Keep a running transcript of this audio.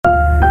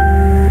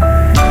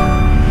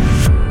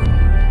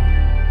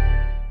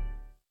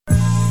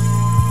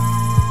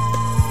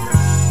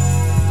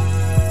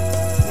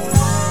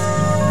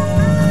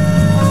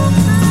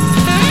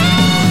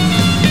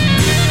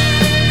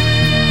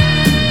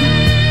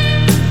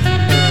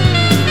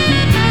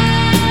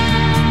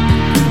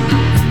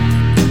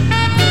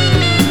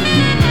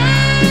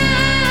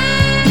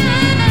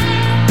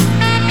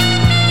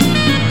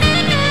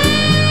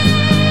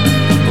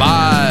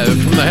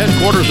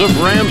of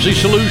Ramsey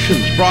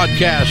Solutions,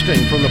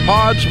 broadcasting from the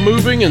Pods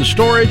Moving and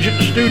Storage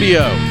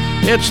Studio.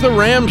 It's the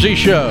Ramsey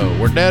Show,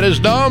 where debt is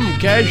dumb,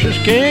 cash is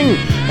king,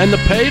 and the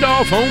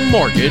paid-off home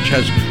mortgage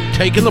has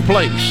taken the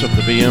place of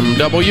the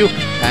BMW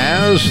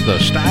as the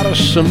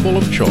status symbol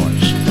of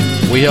choice.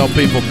 We help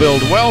people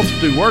build wealth,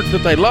 do work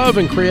that they love,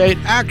 and create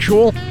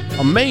actual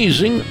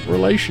amazing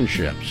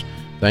relationships.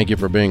 Thank you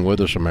for being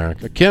with us,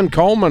 America. Ken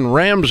Coleman,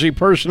 Ramsey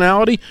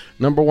personality,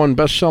 #1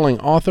 best-selling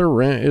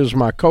author, is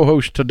my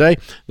co-host today.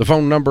 The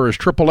phone number is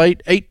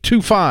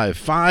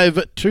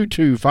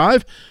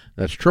 888-825-5225.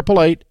 That's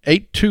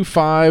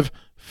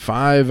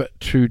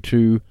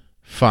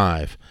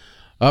 888-825-5225.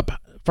 Up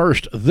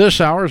first this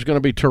hour is going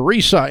to be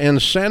Teresa in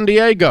San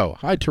Diego.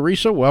 Hi,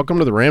 Teresa. Welcome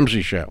to the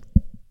Ramsey Show.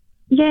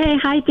 Yay.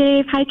 Hi,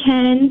 Dave. Hi,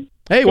 Ken.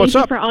 Hey, what's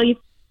up?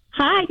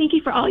 Hi, thank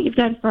you for all you've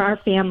done for our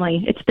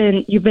family.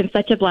 You've been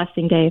such a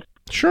blessing, Dave.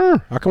 Sure.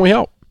 How can we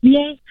help?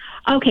 Yay.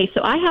 Okay,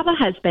 so I have a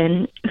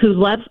husband who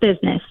loves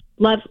business,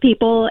 loves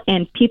people,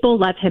 and people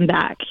love him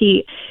back.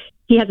 He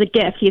has a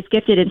gift. He's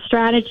gifted in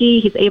strategy.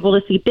 He's able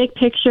to see big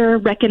picture,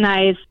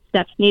 recognize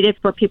steps needed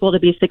for people to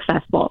be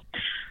successful.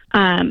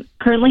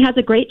 Currently has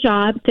a great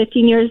job,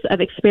 15 years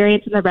of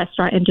experience in the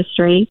restaurant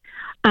industry,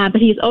 but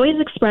he's always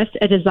expressed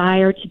a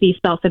desire to be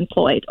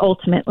self-employed,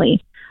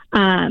 ultimately.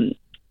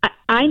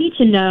 I need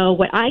to know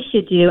what I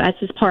should do as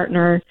his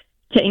partner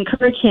to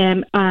encourage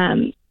him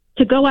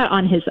to go out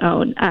on his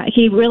own.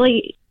 He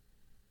really,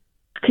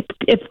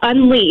 if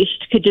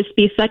unleashed, could just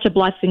be such a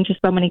blessing to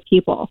so many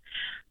people.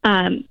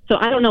 So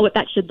I don't know what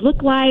that should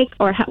look like,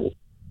 or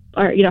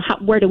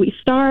where do we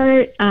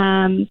start?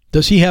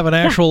 Does he have an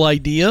actual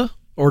idea,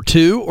 or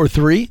two, or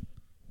three?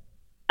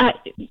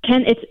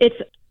 Ken, it's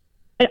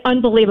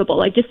unbelievable.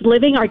 Like just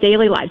living our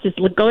daily lives, just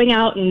going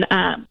out and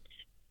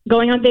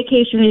going on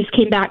vacation. We just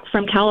came back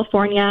from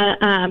California,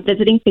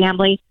 visiting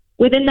family.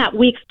 Within that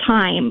week's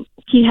time,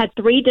 he had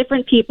 3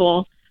 different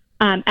people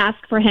ask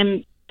for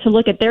him to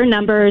look at their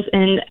numbers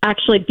and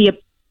actually be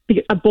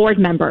a board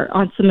member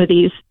on some of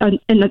these in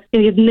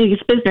these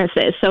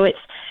businesses. So it's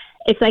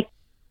like,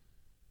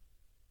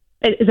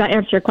 does that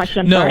answer your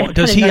question? No. Sorry.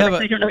 Does he have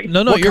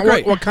No, you're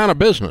great. What kind of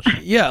business?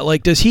 Yeah,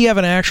 like does he have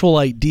an actual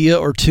idea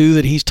or two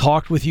that he's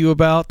talked with you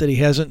about that he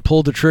hasn't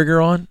pulled the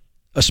trigger on?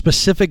 A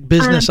specific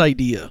business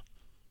idea?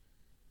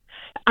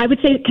 I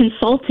would say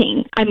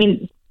consulting. I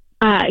mean,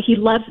 he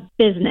loves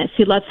business.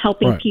 He loves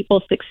helping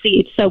people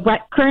succeed. So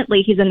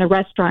currently he's in the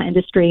restaurant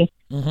industry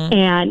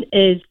and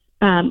is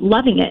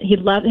loving it. He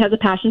has a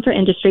passion for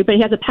industry, but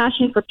he has a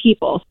passion for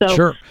people. So,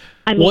 sure.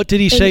 I mean, what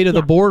did he say to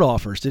the board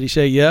offers? Did he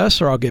say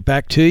yes, or I'll get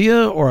back to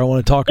you, or I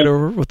want to talk it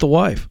over with the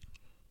wife?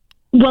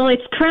 Well,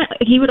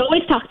 he would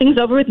always talk things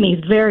over with me.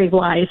 He's very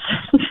wise.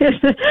 Yes.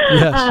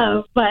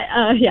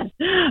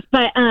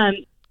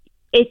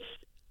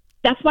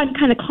 That's why I'm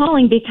kind of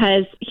calling,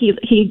 because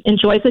he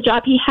enjoys the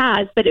job he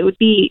has, but it would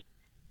be,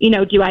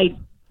 do I...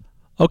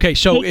 Okay,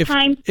 so if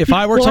I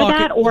were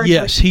talking,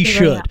 yes, he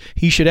should.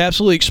 He should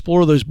absolutely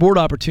explore those board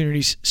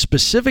opportunities,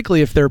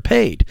 specifically if they're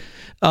paid.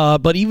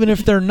 But even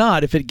if they're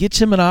not, if it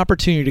gets him an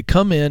opportunity to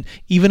come in,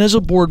 even as a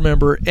board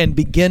member, and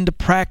begin to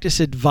practice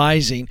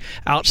advising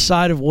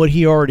outside of what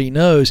he already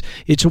knows,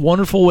 it's a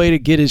wonderful way to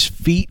get his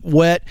feet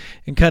wet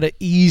and kind of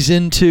ease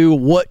into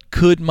what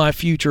could my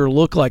future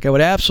look like. I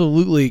would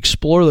absolutely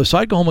explore those. So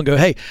I'd go home and go,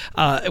 hey,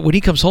 when he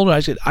comes home, I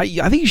said, I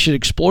think you should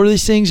explore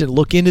these things and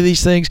look into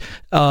these things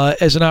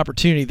as an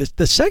opportunity.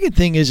 The second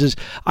thing is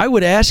I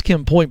would ask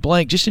him point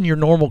blank, just in your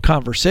normal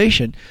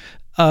conversation,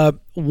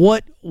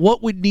 what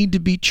would need to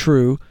be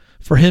true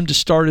for him to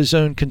start his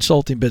own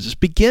consulting business.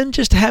 Begin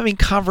just having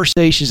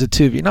conversations, the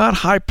two of you, not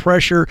high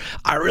pressure,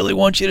 I really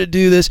want you to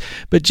do this,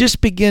 but just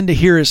begin to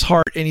hear his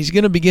heart, and he's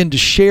going to begin to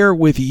share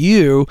with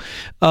you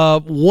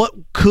what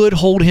could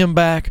hold him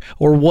back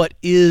or what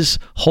is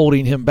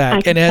holding him back.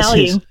 I can tell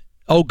you.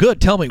 Oh, good.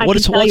 Tell me,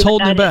 what's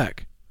holding him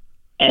back?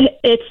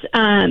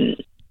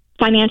 It's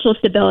financial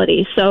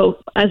stability. So,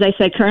 as I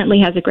said, currently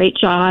has a great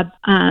job,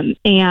 and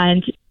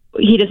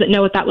he doesn't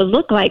know what that would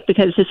look like,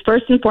 because his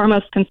first and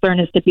foremost concern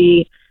is to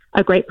be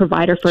a great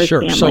provider for his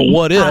family. So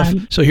what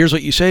if, so here's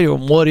what you say to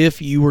him, what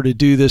if you were to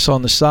do this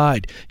on the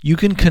side? You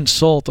can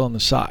consult on the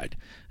side.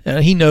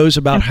 And he knows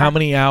about how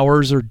many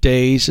hours or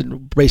days,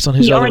 and based on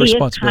his other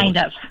responsibilities.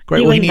 Kind of.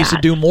 Great. Well, he needs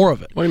to do more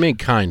of it. What do you mean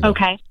kind of?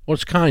 Okay.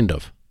 What's kind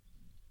of?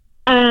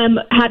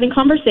 Having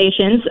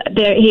conversations.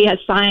 He has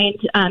signed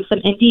some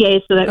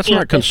NDAs. So that's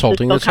not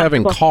consulting. That's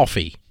having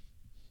coffee.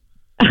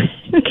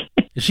 Okay.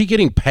 Is he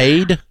getting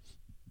paid?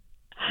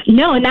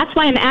 No, and that's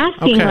why I'm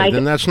asking. Okay,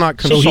 then that's not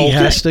consulting. So he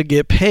has to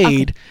get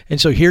paid. Okay.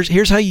 And so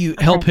here's how you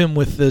help him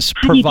with this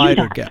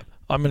provider gap.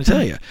 I'm going to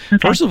tell you. Okay.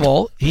 First of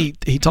all, he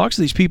talks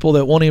to these people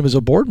that want him as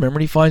a board member,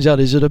 and he finds out,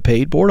 is it a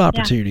paid board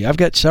opportunity? Yeah. I've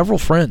got several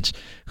friends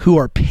who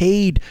are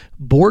paid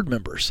board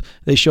members.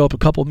 They show up a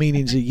couple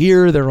meetings a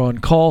year, they're on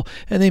call,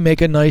 and they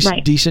make a nice,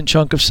 decent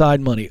chunk of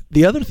side money.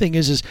 The other thing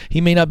is he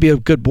may not be a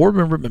good board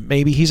member, but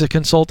maybe he's a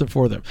consultant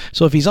for them.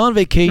 So if he's on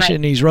vacation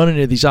and he's running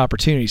into these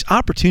opportunities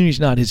is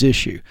not his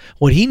issue.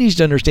 What he needs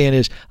to understand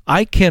is,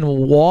 I can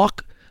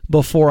walk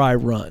before I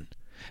run.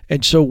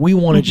 And so we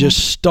want to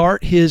just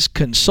start his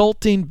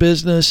consulting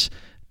business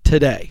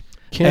today.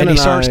 And he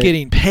starts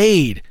getting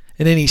paid.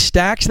 And then he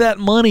stacks that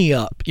money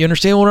up. You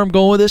understand where I'm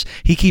going with this?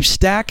 He keeps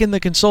stacking the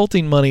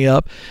consulting money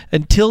up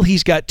until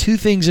he's got two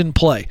things in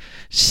play.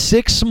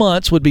 6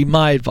 months would be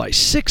my advice.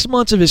 6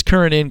 months of his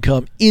current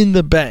income in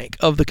the bank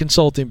of the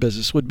consulting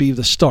business would be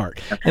the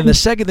start. Okay. And the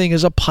second thing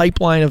is a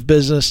pipeline of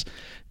business,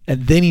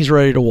 and then he's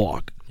ready to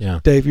walk. Yeah.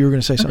 Dave, you were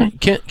going to say something.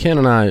 Ken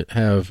and I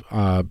have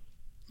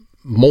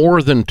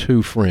more than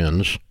two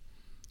friends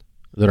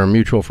that are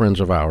mutual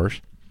friends of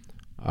ours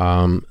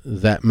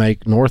that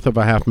make north of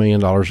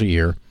 $500,000 a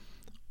year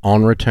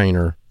on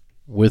retainer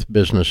with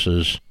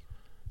businesses,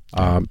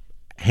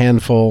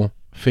 handful,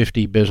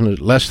 50 business,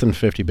 less than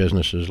 50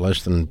 businesses,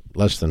 less than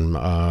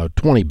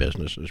 20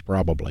 businesses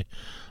probably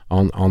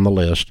on the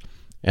list,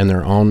 and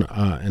they're on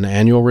an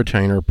annual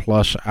retainer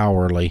plus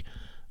hourly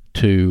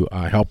to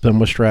help them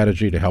with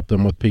strategy, to help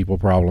them with people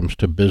problems,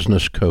 to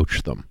business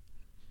coach them.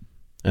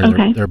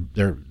 And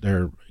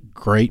they're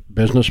great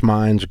business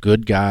minds,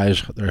 good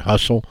guys. They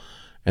hustle,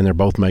 and they're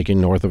both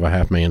making north of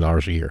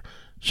 $500,000 a year.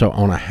 So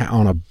on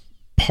a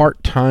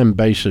part-time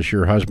basis,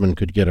 your husband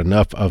could get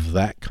enough of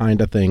that kind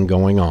of thing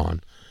going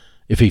on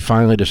if he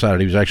finally decided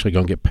he was actually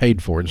going to get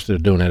paid for it instead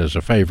of doing it as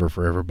a favor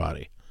for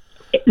everybody.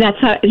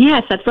 That's where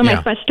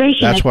my frustration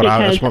is. That's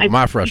what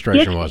my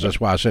frustration was. That's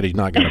why I said he's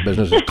not got a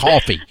business. It's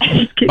coffee.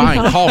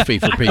 Buying coffee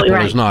for people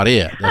is not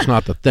it. That's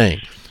not the thing.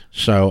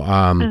 So,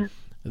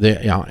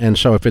 and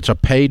so if it's a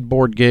paid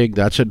board gig,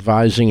 that's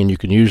advising, and you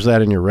can use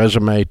that in your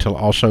resume to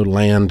also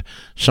land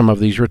some of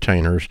these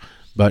retainers.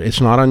 But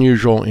it's not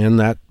unusual in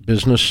that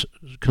business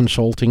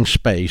consulting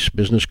space,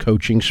 business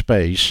coaching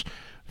space,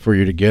 for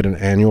you to get an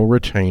annual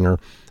retainer.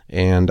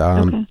 And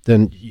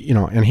then,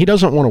 and he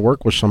doesn't want to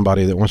work with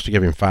somebody that wants to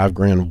give him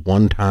 $5,000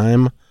 one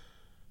time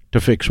to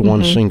fix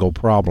one single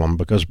problem,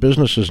 because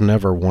business is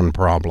never one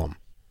problem.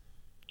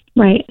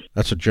 Right.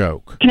 That's a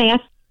joke. Can I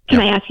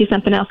ask you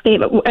something else,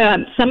 Dave?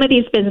 Some of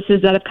these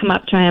businesses that have come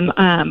up to him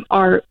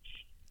are,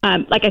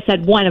 like I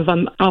said, one of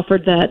them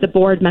offered the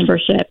board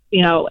membership,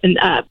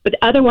 but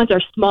other ones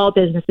are small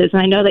businesses.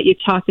 And I know that you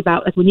talked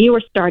about, like, when you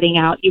were starting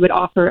out, you would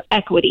offer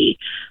equity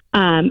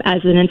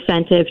as an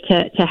incentive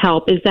to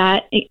help. Is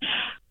that,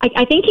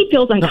 I think he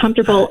feels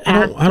uncomfortable.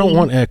 I don't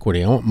want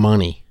equity. I want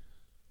money.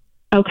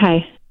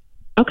 Okay.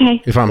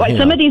 If I'm him.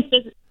 Some of these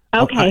businesses,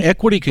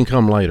 equity can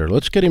come later.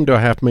 Let's get him to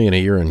 $500,000 a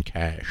year in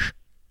cash.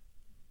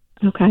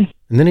 Okay.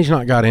 And then he's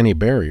not got any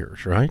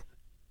barriers, right?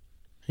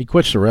 He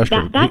quits the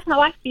restaurant. That's how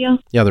I feel.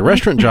 Yeah, the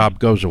restaurant job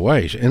goes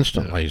away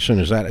instantly as soon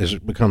as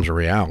it becomes a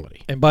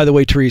reality. And by the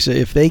way, Teresa,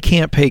 if they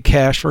can't pay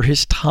cash for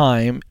his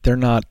time, they're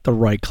not the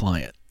right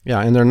client.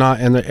 Yeah, and they're not,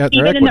 and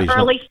even in the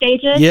early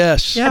stages.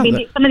 Yes. Yeah. I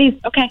mean, some of these.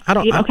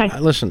 Okay.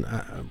 Listen,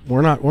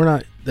 we're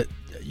not.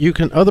 You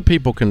can. Other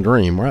people can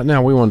dream. Right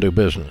now, we want to do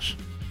business.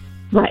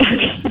 Right.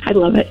 Okay. I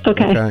love it.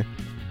 Okay.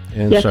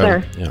 And yes,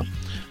 sir. Yeah.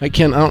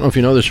 Ken, I don't know if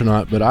you know this or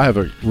not, but I have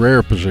a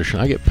rare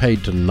position. I get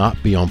paid to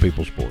not be on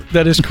people's boards.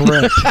 That is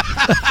correct.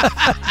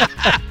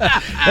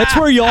 That's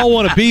where you all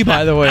want to be,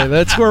 by the way.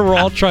 That's where we're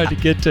all trying to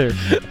get to.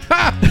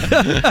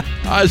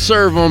 I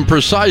serve on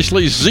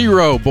precisely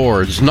 0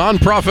 boards,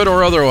 nonprofit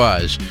or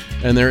otherwise.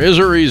 And there is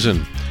a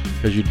reason,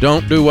 because you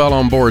don't do well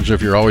on boards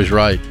if you're always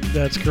right.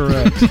 That's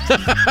correct.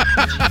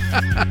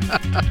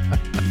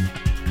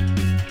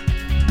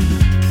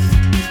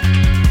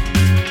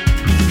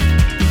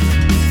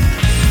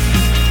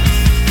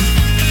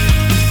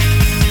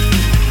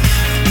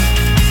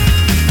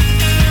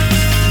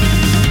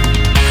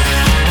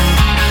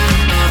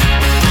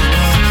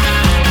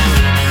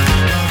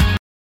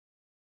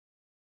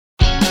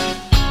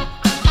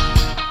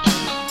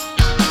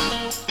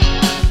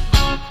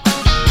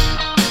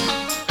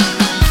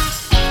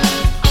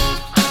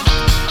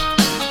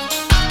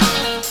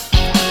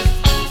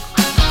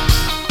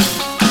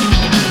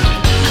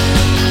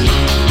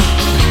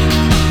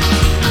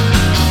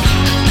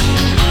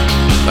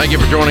 Thank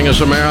you for joining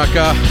us,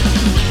 America.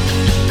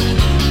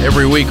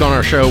 Every week on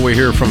our show, we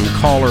hear from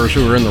callers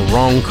who are in the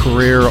wrong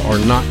career or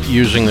not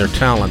using their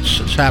talents.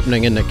 It's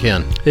happening, isn't it,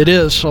 Ken? It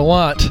is, a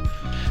lot.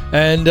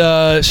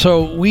 And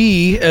so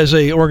we, as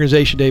an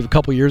organization, Dave, a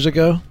couple years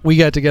ago, we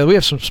got together. We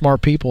have some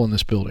smart people in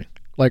this building,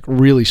 like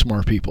really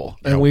smart people.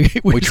 And we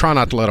try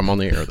not to let them on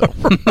the air, though.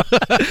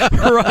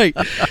 Right.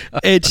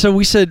 And so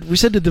we said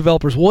to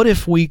developers, what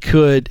if we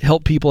could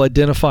help people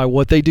identify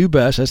what they do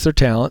best, that's their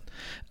talent,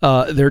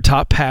 their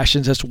top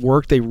passions, that's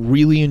work they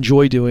really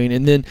enjoy doing,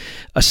 and then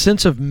a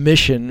sense of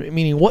mission,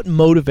 meaning what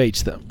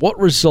motivates them? What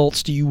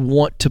results do you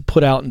want to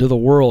put out into the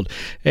world?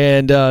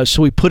 And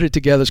so we put it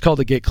together. It's called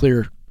the Get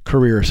Clear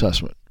Career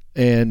Assessment.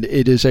 And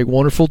it is a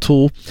wonderful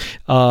tool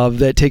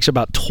that takes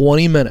about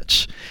 20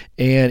 minutes.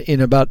 And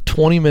in about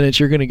 20 minutes,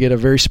 you're going to get a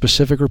very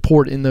specific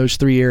report in those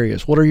 3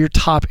 areas. What are your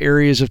top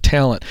areas of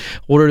talent?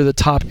 What are the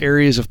top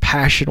areas of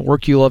passion,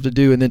 work you love to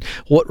do? And then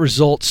what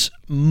results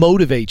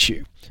motivate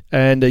you?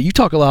 And you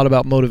talk a lot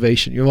about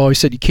motivation. You've always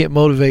said you can't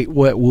motivate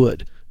wet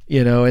wood.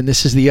 And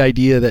this is the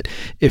idea that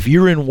if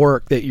you're in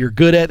work that you're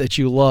good at, that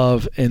you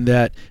love, and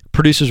that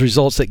produces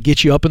results that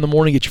get you up in the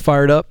morning, get you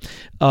fired up,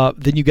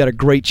 then you got a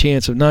great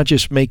chance of not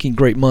just making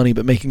great money,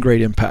 but making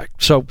great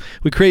impact. So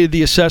we created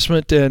the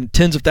assessment, and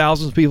tens of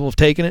thousands of people have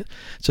taken it.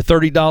 It's a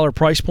 $30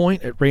 price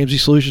point at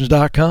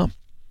RamseySolutions.com.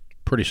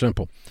 Pretty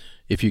simple.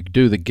 If you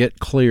do the Get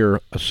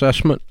Clear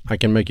assessment, I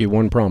can make you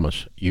one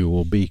promise. You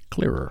will be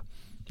clearer.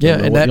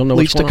 And that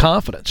leads to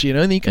confidence, and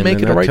then you can make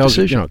the right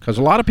decision. Because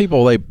a lot of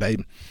people,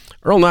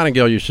 Earl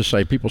Nightingale used to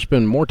say, people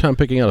spend more time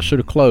picking out a suit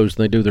of clothes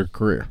than they do their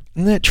career.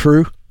 Isn't that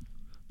true?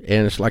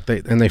 And it's like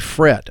they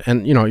fret.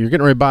 And, you're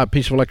getting ready to buy a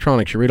piece of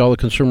electronics. You read all the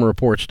Consumer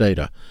Reports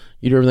data.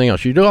 You do everything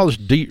else. You do all this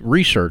deep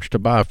research to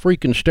buy a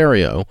freaking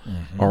stereo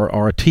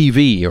or a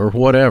TV or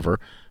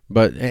whatever.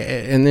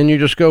 And then you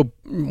just go,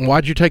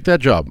 why'd you take that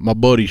job? My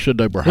buddy said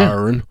they were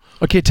hiring.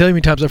 I can't tell you how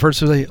many times I've heard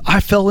somebody say,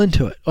 I fell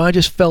into it. I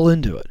just fell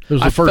into it. It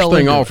was the first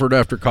thing offered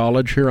after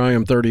college. Here I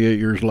am 38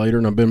 years later,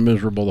 and I've been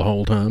miserable the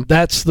whole time.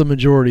 That's the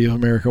majority of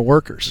American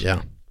workers.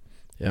 Yeah.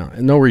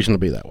 And no reason to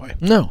be that way.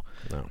 No.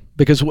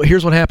 Because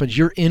here's what happens.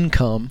 Your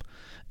income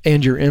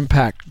and your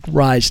impact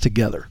rise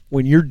together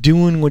when you're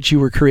doing what you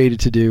were created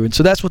to do. And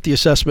so that's what the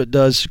assessment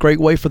does. It's a great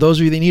way for those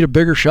of you that need a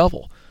bigger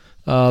shovel.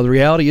 The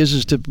reality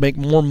is to make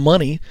more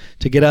money,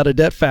 to get out of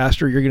debt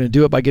faster, you're going to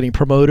do it by getting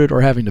promoted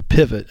or having to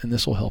pivot, and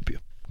this will help you.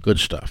 Good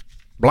stuff.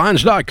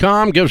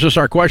 Blinds.com gives us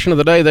our question of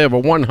the day. They have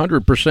a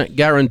 100%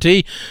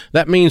 guarantee.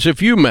 That means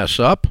if you mess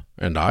up,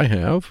 and I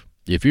have,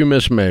 if you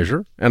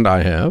mismeasure, and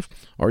I have,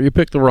 or you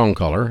pick the wrong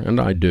color,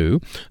 and I do,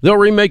 they'll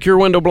remake your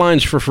window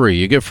blinds for free.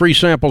 You get free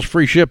samples,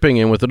 free shipping,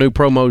 and with the new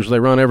promos they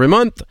run every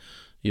month,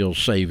 you'll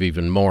save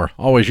even more.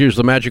 Always use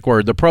the magic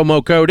word. The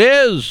promo code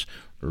is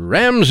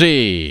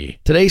Ramsey.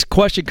 Today's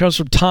question comes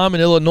from Tom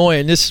in Illinois,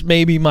 and this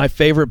may be my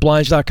favorite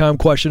Blinds.com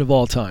question of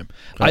all time.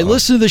 I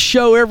listen to the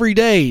show every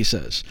day, he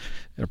says.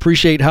 I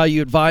appreciate how you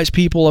advise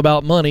people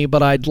about money,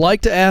 but I'd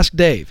like to ask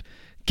Dave,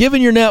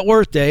 given your net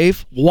worth,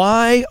 Dave,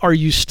 why are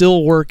you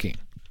still working?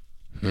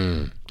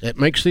 It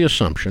makes the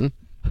assumption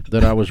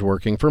that I was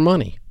working for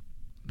money.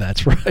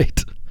 That's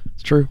right.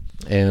 It's true.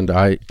 And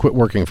I quit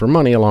working for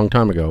money a long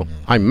time ago.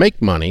 I make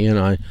money, and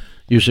I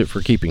use it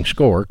for keeping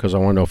score because I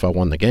want to know if I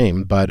won the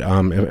game. But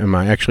am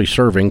I actually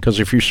serving? Because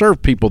if you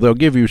serve people, they'll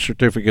give you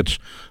certificates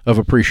of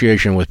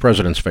appreciation with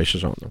presidents'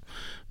 faces on them.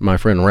 My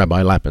friend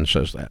Rabbi Lappin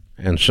says that.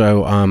 And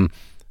so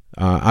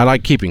I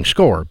like keeping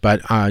score.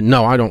 But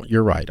no, I don't.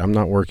 You're right. I'm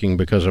not working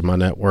because of my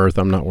net worth.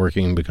 I'm not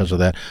working because of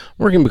that.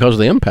 I'm working because of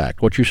the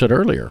impact, what you said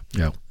earlier.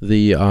 Yeah.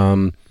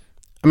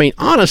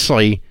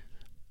 Honestly,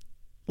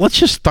 let's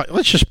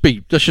just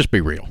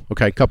be real.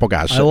 Okay, a couple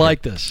guys. I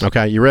like this.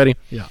 Okay, you ready?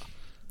 Yeah.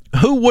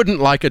 Who wouldn't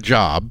like a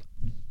job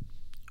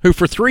who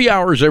for 3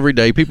 hours every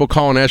day people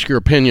call and ask your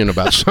opinion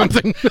about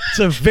something? It's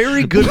a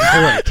very good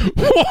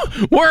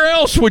point. Where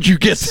else would you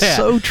get that?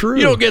 So true.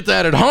 You don't get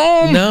that at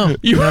home. No.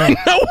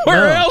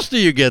 Nowhere else do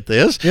you get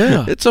this.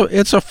 Yeah. It's a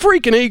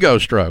freaking ego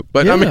stroke.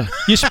 But yeah.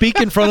 You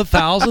speak in front of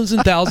thousands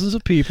and thousands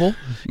of people,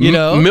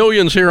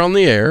 millions here on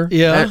the air.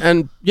 Yeah.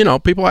 And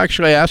people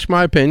actually ask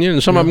my opinion,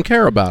 and some of them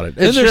care about it.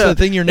 And there's the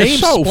thing, your name's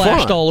so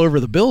splashed fun. all over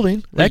the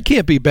building. That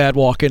can't be bad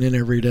walking in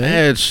every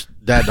day.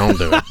 That don't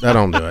do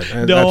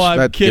it. No,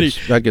 I'm kidding.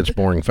 That gets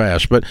boring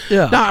fast. But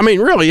yeah. No,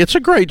 really, it's a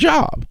great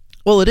job.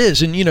 Well, it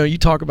is. And, you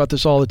talk about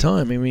this all the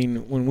time. I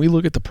mean, when we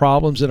look at the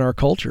problems in our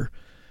culture.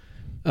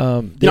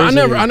 I've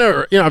never run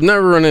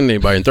into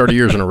anybody in 30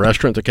 years in a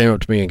restaurant that came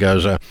up to me and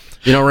goes,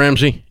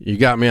 Ramsey, you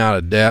got me out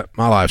of debt.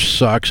 My life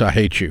sucks. I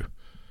hate you.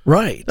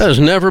 Right. That has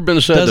never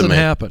been said to me. Doesn't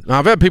happen. Now,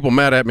 I've had people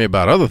mad at me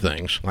about other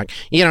things, like,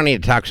 you don't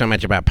need to talk so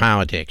much about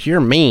politics. You're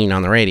mean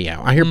on the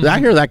radio. I hear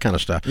that kind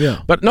of stuff.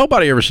 Yeah. But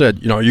nobody ever said,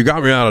 you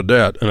got me out of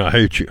debt and I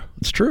hate you.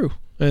 It's true.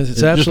 It's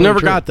absolutely just never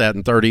true. Got that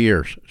in 30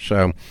 years.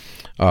 So,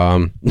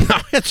 no,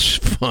 it's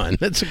fun.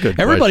 It's a good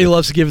Everybody question.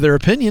 Loves to give their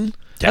opinion.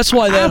 That's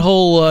why that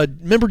whole,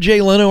 remember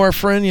Jay Leno, our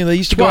friend, they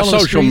used to go on the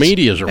social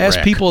media is a ask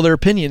wreck. people their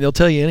opinion. They'll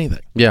tell you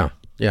anything. Yeah.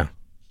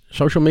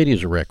 Social media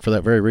is a wreck for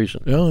that very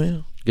reason. Oh, yeah.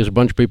 Gives a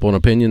bunch of people an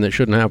opinion that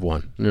shouldn't have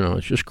one.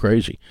 It's just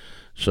crazy.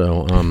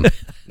 So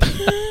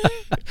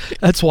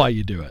that's why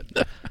you do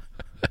it.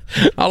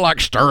 I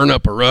like stirring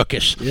up a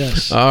ruckus.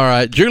 Yes. All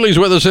right. Julie's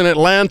with us in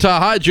Atlanta.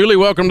 Hi, Julie.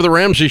 Welcome to the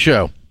Ramsey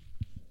Show.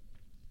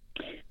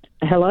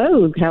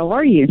 Hello. How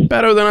are you?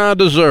 Better than I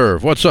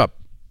deserve. What's up?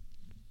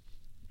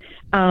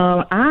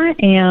 I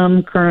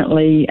am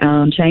currently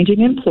changing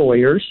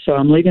employers, so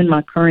I'm leaving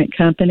my current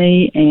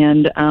company,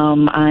 and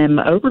I'm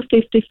over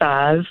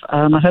 55.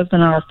 My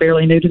husband and I are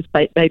fairly new to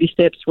the baby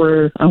steps.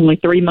 We're only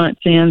 3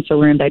 months in, so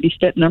we're in baby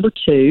step number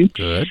 2.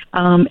 Good.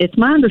 It's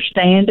my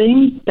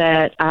understanding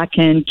that I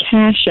can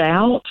cash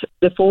out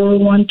the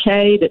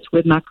 401k that's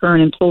with my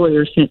current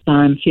employer since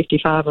I'm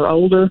 55 or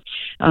older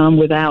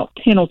without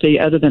penalty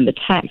other than the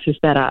taxes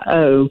that I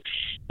owe.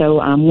 So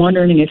I'm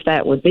wondering if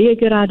that would be a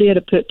good idea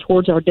to put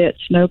towards our debt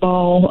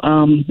snowball,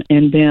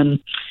 and then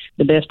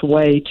the best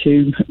way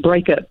to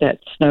break up that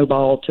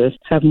snowball to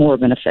have more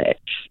of an effect.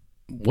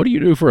 What do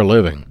you do for a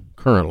living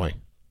currently?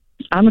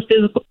 I'm a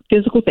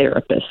physical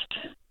therapist.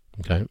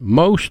 Okay.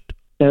 Most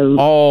So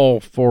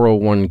all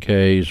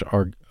 401ks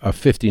are a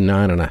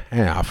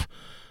 59.5.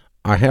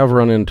 I have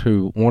run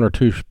into one or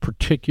two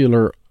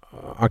particular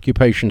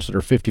occupations that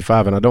are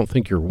 55, and I don't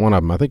think you're one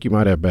of them. I think you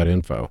might have bad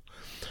info.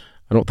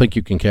 I don't think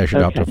you can cash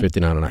it out to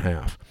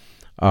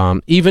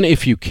 59.5. Even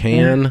if you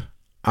can,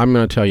 I'm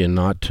going to tell you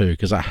not to,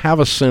 because I have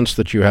a sense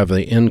that you have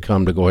the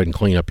income to go ahead and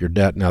clean up your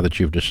debt now that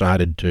you've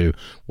decided to,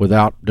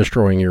 without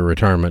destroying your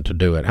retirement, to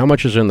do it. How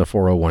much is in the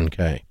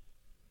 401k?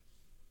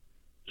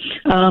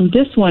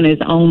 This one is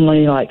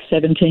only like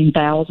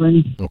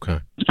 $17,000. Okay.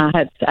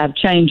 I've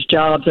changed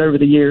jobs over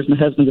the years. My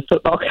husband's a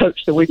football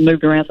coach, so we've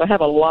moved around. So I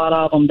have a lot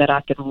of them that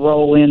I could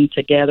roll in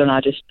together, and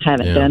I just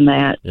haven't done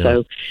that. Yeah.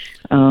 So,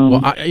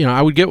 well,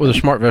 I would get with a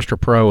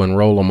SmartVestor Pro and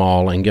roll them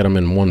all and get them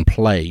in one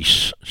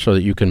place so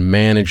that you can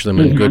manage them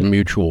in good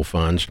mutual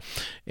funds.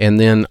 And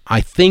then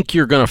I think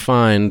you're going to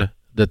find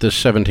that this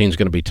 17 is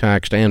going to be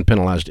taxed and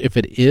penalized. If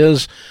it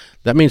is,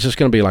 that means it's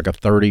going to be like a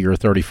 30 or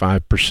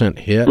 35%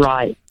 hit.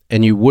 Right.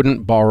 And you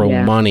wouldn't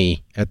borrow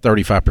money at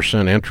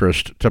 35%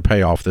 interest to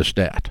pay off this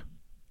debt.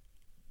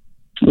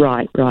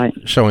 Right.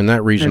 So in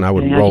that reason, I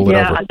would roll it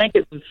over. Yeah, I think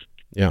it was.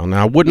 Yeah,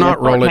 now I would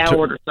not roll it to.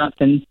 Howard or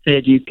something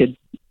said you could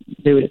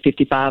do it at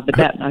 55, but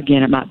that,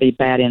 again, it might be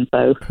bad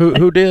info.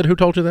 Who did? Who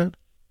told you that?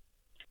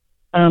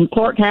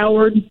 Clark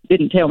Howard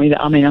didn't tell me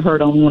that. I mean, I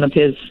heard on one of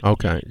his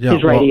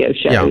his radio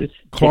shows. Yeah.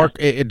 Clark,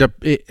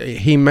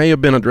 he may have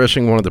been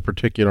addressing one of the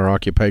particular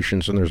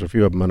occupations, and there's a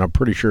few of them, and I'm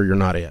pretty sure you're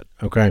not it,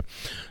 okay?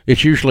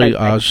 It's usually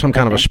some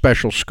kind of a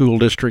special school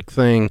district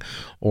thing,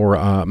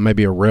 or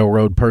maybe a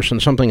railroad person,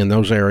 something in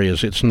those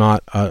areas. It's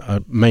not a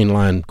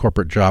mainline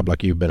corporate job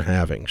like you've been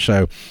having.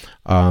 So,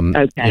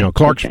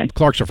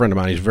 Clark's a friend of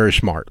mine. He's very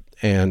smart.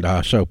 And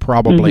so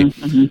probably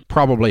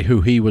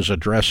who he was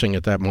addressing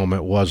at that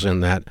moment was in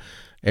that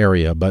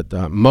area. But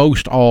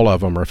most all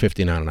of them are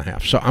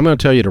 59.5. So I'm going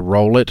to tell you to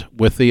roll it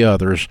with the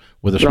others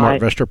with a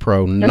SmartVestor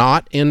Pro,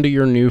 not into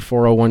your new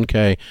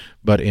 401k,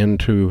 but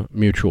into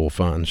mutual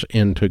funds,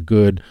 into a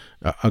good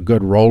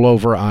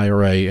rollover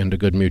IRA, into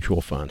good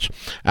mutual funds.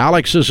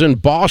 Alex is in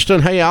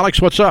Boston. Hey,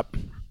 Alex, what's up?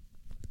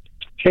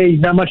 Hey,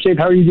 not much, Dave.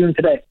 How are you doing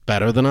today?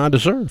 Better than I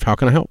deserve. How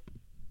can I help?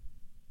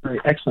 All right,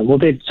 excellent. Well,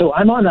 Dave, so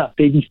I'm on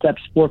baby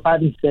steps 4,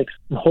 5, and 6.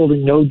 I'm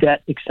holding no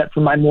debt except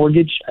for my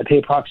mortgage. I pay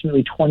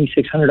approximately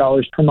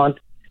 $2,600 per month.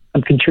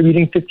 I'm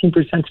contributing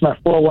 15% to my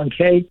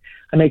 401k.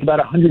 I make about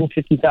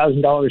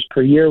 $150,000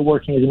 per year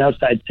working as an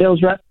outside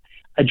sales rep.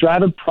 I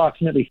drive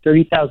approximately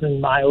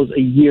 30,000 miles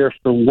a year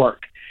for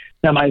work.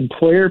 Now, my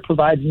employer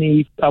provides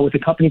me with a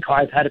company car.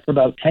 I've had it for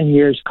about 10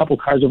 years, a couple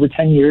cars over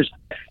 10 years,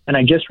 and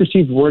I just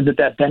received word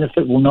that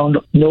benefit will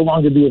no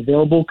longer be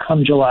available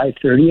come July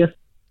 30th.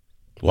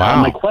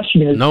 Wow. My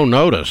question is... No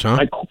notice,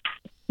 huh?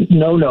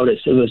 No notice.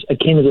 It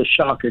came as a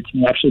shocker to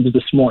me. Actually, it was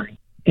this morning.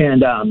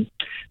 And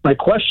my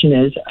question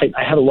is,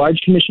 I have a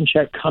large commission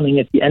check coming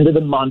at the end of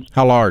the month.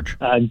 How large?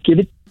 Give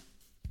it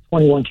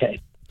 $21K.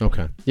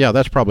 Okay. Yeah,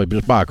 that's probably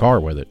just buy a car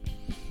with it.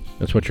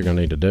 That's what you're going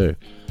to need to do.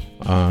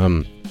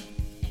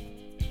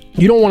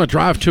 You don't want to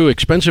drive too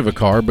expensive a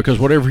car, because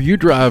whatever you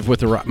drive with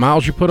the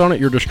miles you put on it,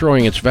 you're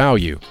destroying its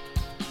value.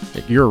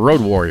 You're a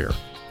road warrior.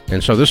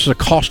 And so this is a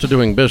cost of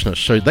doing business.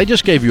 So they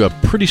just gave you a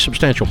pretty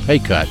substantial pay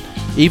cut,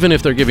 even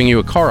if they're giving you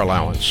a car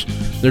allowance.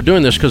 They're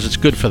doing this because it's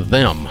good for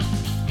them,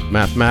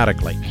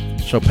 mathematically.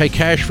 So pay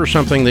cash for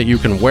something that you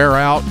can wear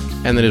out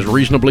and that is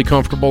reasonably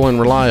comfortable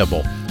and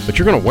reliable. But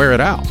you're going to wear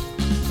it out,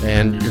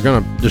 and you're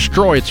going to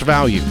destroy its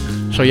value.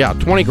 So yeah,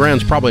 20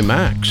 grand's probably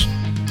max.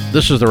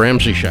 This is The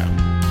Ramsey Show.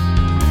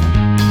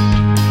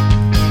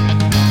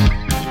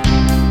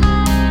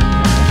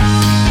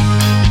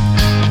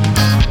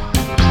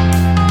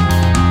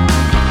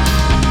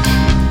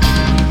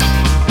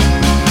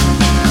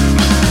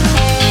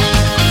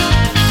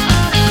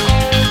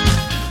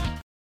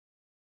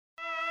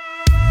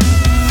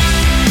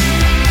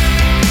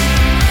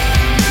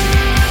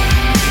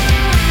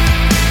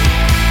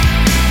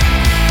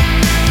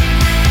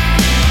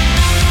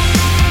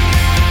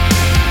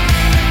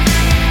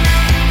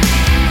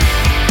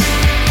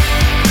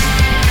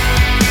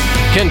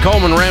 Ken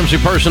Coleman, Ramsey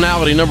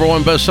personality,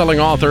 #1 best-selling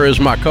author, is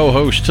my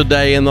co-host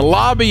today in the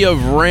lobby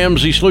of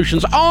Ramsey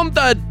Solutions on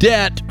the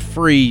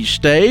debt-free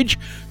stage.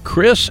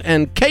 Chris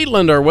and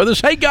Caitlin are with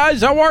us. Hey,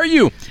 guys, how are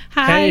you?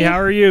 Hi. Hey,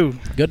 how are you?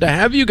 Good to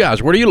have you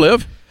guys. Where do you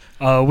live?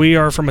 We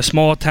are from a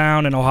small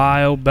town in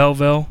Ohio,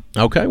 Belleville.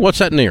 Okay. What's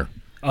that near?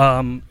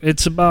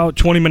 It's about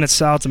 20 minutes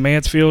south of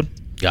Mansfield.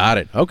 Got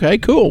it. Okay,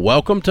 cool.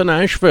 Welcome to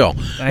Nashville.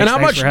 And how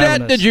much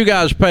debt did you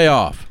guys pay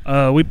off?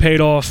 We paid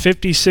off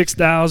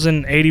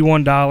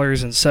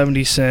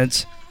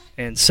 $56,081.70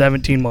 in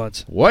 17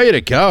 months. Way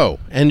to go.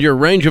 And your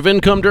range of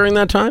income during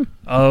that time?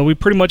 We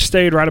pretty much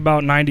stayed right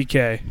about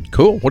 $90K.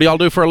 Cool. What do y'all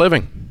do for a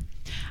living?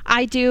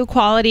 I do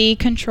quality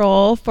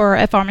control for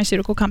a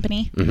pharmaceutical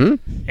company.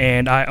 Mm-hmm.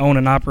 And I own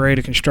and operate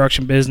a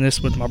construction business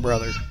with my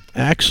brother.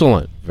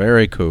 Excellent.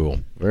 Very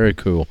cool. Very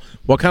cool.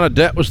 What kind of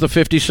debt was the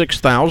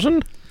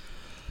 $56,000?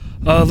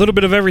 A little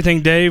bit of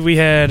everything, Dave. We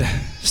had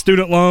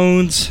student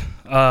loans,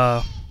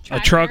 a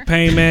truck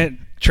payment,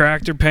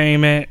 tractor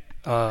payment,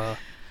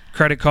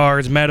 credit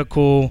cards,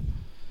 medical,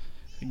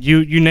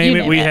 you name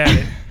it, we had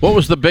it. What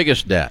was the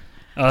biggest debt?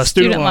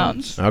 Student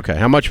loans. Okay,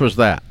 how much was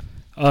that?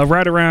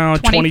 Right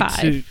around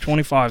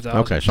 $25,000.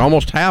 Okay, so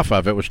almost half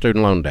of it was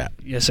student loan debt.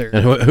 Yes, sir.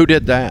 And who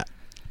did that?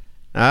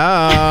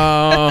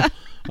 Oh,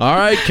 all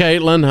right,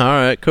 Caitlin.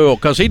 All right, cool.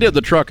 Because he did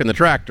the truck and the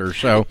tractor,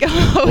 so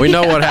we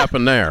know what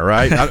happened there,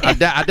 right? I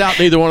doubt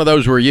neither one of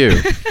those were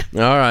you.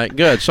 All right,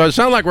 good. So it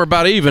sounds like we're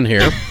about even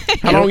here.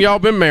 How long y'all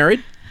been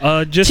married?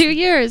 Just 2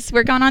 years.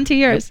 We're going on 2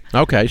 years.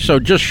 Okay, so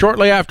just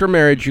shortly after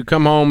marriage, you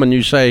come home and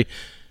you say,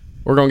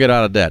 we're going to get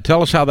out of debt.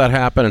 Tell us how that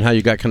happened and how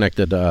you got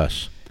connected to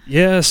us.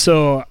 Yeah,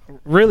 so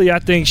really I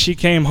think she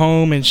came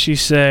home and she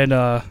said,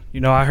 I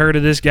heard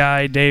of this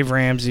guy, Dave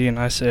Ramsey, and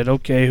I said,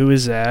 okay, who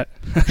is that?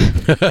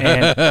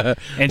 and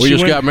we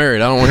just got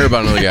married. I don't want to hear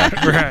about another guy.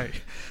 Right.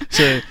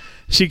 So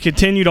she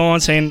continued on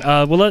saying,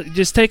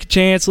 just take a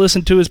chance,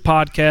 listen to his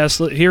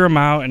podcast, hear him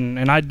out,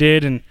 and I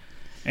did,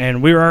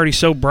 and we were already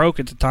so broke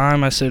at the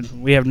time. I said,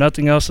 we have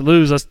nothing else to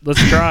lose.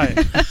 Let's try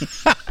it.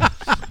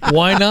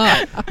 Why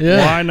not?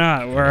 Yeah. Why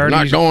not? We're already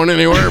not going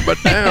anywhere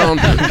but down.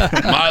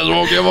 Might as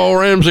well give old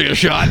Ramsey a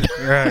shot.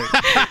 Right.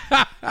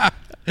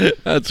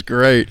 That's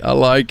great. I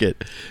like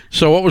it.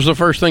 So what was the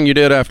first thing you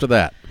did after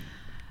that?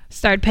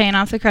 Started paying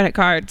off the credit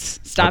cards.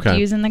 Stopped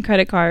using the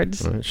credit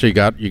cards. Right. So you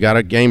got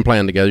a game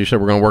plan together. You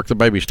said we're going to work the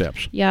baby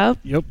steps. Yep.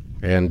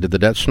 And did the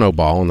debt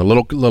snowball? And the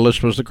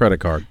list was the credit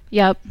card.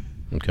 Yep.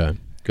 Okay.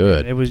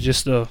 Good. It was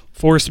just a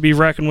force to be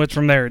reckoned with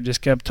from there. It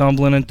just kept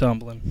tumbling and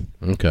tumbling.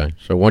 Okay.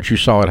 So once you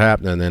saw it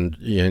happen, and then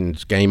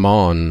it's game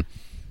on,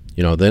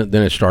 then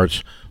it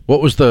starts. What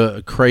was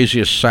the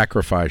craziest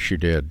sacrifice you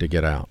did to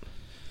get out?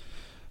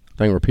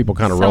 Thing where people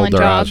kind of rolled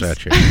their eyes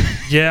at you.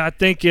 Yeah, I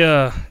think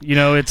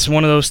it's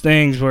one of those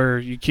things where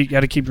you got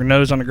to keep your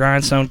nose on the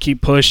grindstone,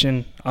 keep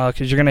pushing,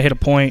 because you're going to hit a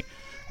point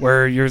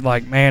where you're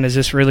like, man, this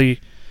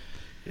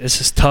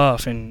is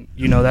tough, and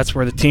that's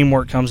where the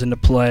teamwork comes into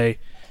play,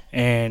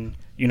 and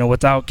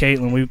without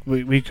Caitlin,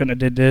 we couldn't have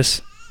did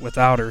this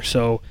without her.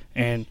 So,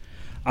 and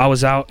I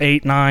was out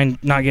 8, 9,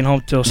 not getting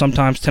home till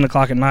sometimes 10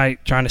 o'clock at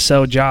night, trying to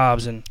sell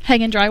jobs and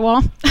hanging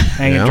drywall,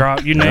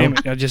 you name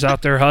it. Just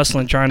out there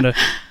hustling, trying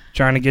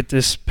to get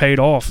this paid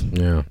off.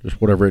 Yeah, just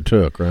whatever it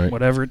took, right?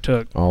 Whatever it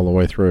took, all the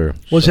way through.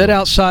 Was that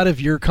outside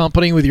of your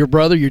company with your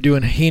brother? You're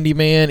doing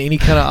handyman, any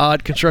kind of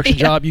odd construction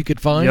job you could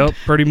find? Yep,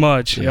 pretty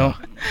much. Yeah.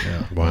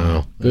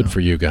 Wow, good for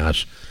you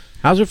guys.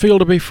 How's it feel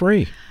to be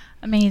free?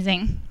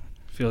 Amazing.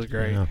 Feels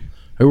great. Yeah.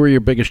 Who were your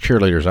biggest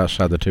cheerleaders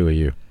outside the two of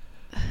you?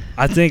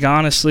 I think,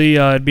 honestly,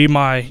 it'd be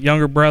my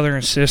younger brother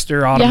and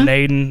sister, Autumn and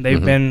Aiden.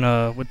 They've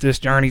been with this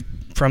journey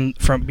from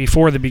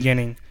before the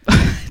beginning.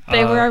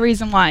 They were our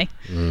reason why.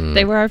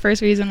 They were our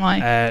first reason why.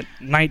 At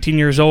 19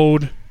 years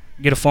old,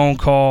 get a phone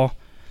call.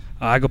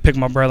 I go pick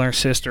my brother and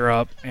sister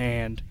up,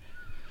 and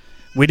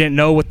we didn't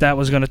know what that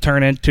was going to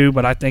turn into,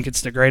 but I think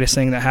it's the greatest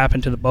thing that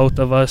happened to the both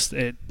of us.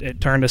 It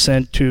turned us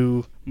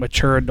into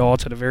mature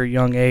adults at a very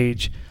young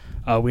age.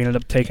 We ended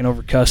up taking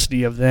over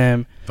custody of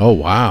them. Oh,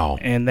 wow.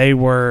 And they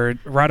were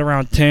right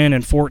around 10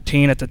 and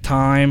 14 at the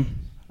time.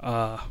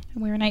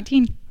 We were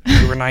 19.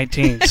 We were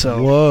 19.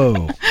 So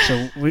whoa.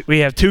 So we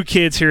have 2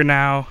 kids here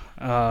now.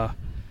 We're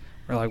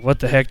like,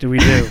 what the heck do we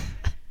do?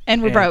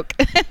 And we're broke.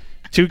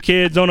 2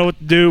 kids, don't know what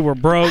to do. We're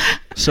broke.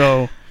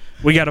 So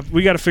we got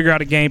to figure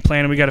out a game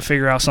plan, and we got to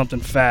figure out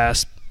something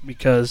fast,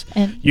 because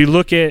you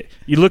look at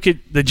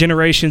the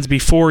generations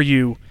before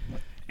you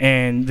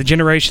and the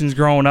generations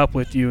growing up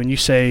with you, and you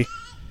say,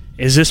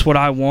 is this what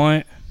I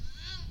want?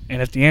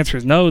 And if the answer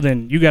is no,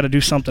 then you got to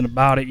do something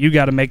about it. You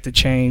got to make the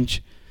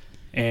change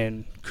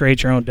and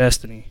create your own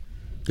destiny.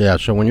 Yeah,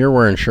 so when you're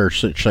wearing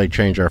shirts that say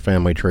 "Change Our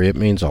Family Tree," it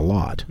means a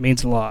lot. It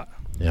means a lot.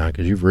 Yeah,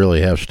 because you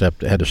really have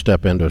had to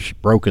step into a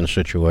broken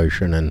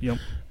situation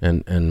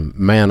and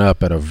man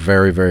up at a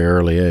very, very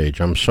early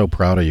age. I'm so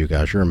proud of you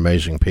guys. You're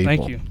amazing people.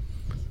 Thank you.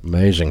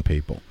 Amazing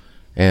people.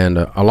 And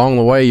along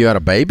the way, you had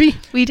a baby?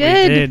 We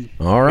did.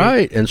 All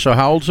right. And so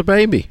how old's the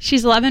baby?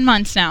 She's 11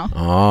 months now.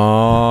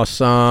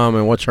 Awesome.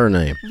 And what's her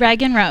name?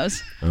 Reagan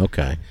Rose.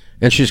 Okay.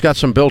 And she's got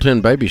some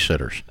built-in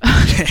babysitters.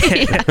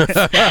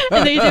 Yes.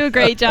 And they do a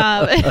great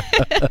job.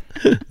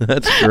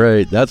 That's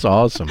great. That's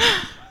awesome.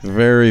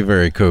 Very,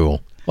 very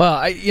cool. Well,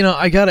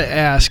 I got to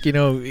ask,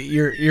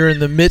 you're in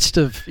the midst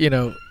of,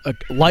 a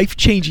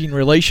life-changing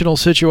relational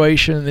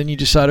situation, and then you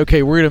decide,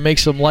 okay, we're going to make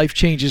some life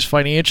changes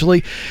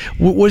financially.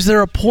 Was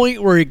there a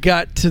point where it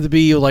got to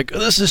be like,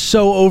 this is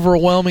so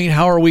overwhelming,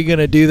 how are we going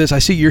to do this? I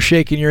see you're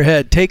shaking your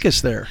head. Take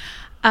us there.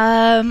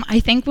 I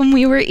think when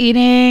we were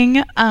eating,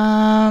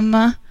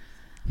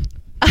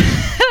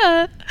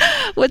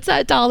 what's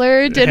that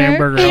dollar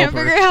dinner?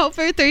 Hamburger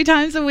Helper 3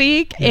 times a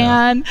week,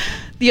 and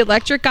the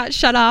electric got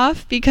shut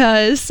off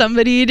because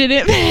somebody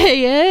didn't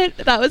pay it.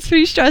 That was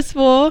pretty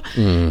stressful.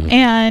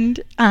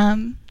 And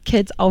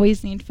kids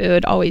always need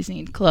food, always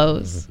need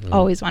clothes,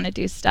 always want to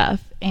do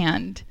stuff,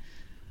 and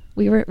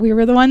we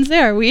were the ones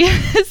there.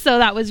 So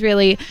that was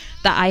really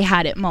the I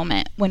had it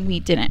moment when we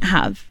didn't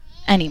have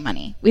any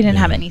money. We didn't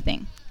have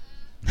anything.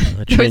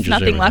 There was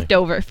nothing left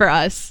over for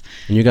us.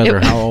 And you guys are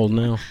how old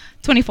now?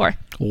 24.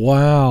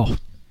 Wow.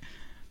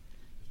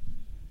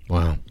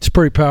 Wow. It's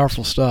pretty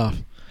powerful stuff.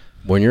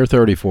 When you're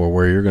 34,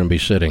 where you're going to be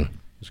sitting,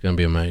 it's going to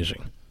be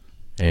amazing.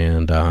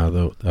 And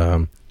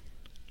the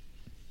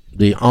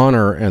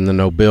honor and the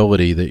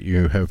nobility that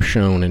you have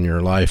shown in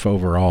your life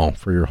overall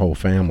for your whole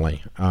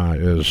family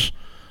is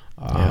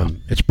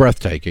it's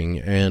breathtaking,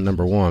 and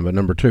number one. But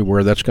number two,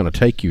 where that's going to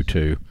take you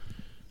to,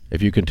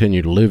 if you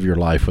continue to live your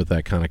life with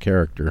that kind of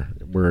character,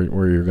 where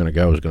you're going to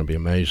go is going to be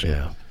amazing.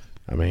 Yeah.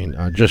 I mean,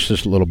 just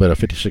this little bit of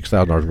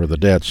 $56,000 worth of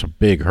debt's a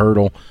big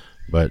hurdle,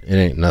 but it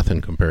ain't nothing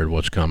compared to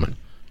what's coming.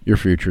 Your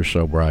future's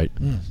so bright.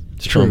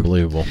 It's true.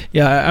 Unbelievable.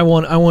 Yeah, I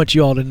want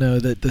you all to know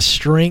that the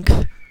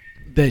strength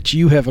that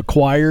you have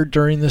acquired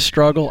during this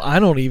struggle, I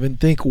don't even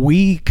think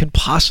we can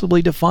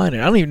possibly define it.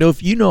 I don't even know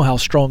if you know how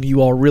strong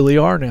you all really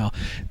are now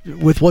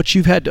with what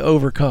you've had to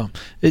overcome.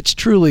 It's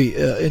truly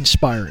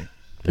inspiring.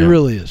 It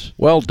really is.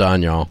 Well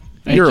done, y'all.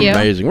 You're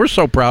amazing. We're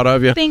so proud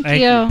of you. Thank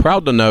you.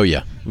 Proud to know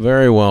you.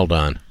 Very well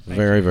done.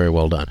 Very, very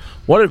well done.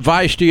 What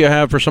advice do you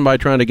have for somebody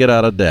trying to get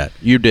out of debt?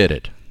 You did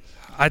it.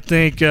 I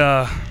think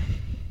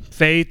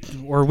faith,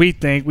 or we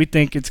think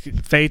it's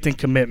faith and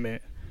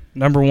commitment.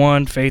 Number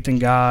one, faith in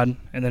God,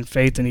 and then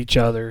faith in each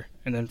other,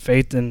 and then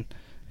faith in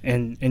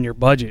your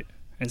budget,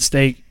 and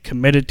stay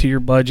committed to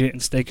your budget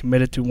and stay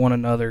committed to one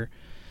another.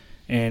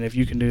 And if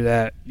you can do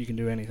that, you can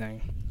do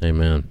anything.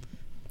 Amen.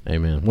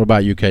 Amen. What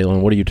about you, Caitlin?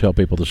 What do you tell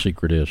people the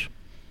secret is?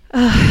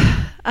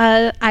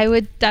 I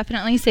would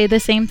definitely say the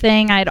same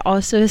thing. I'd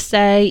also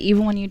say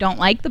even when you don't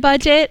like the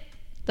budget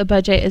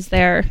is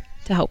there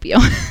to help you.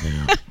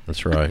 Yeah,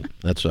 that's right.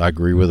 I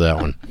agree with that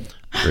one.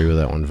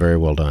 Very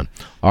well done.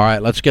 All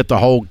right, let's get the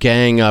whole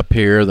gang up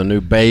here, the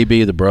new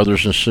baby, the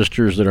brothers and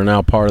sisters that are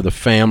now part of the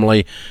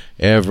family,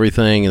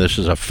 everything. This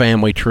is a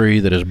family tree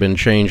that has been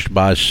changed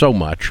by so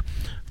much,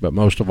 but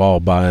most of all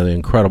by the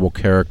incredible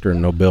character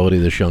and nobility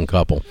of this young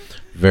couple.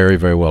 Very,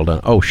 very well done.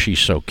 Oh, she's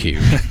so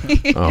cute.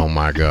 Oh,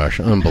 my gosh.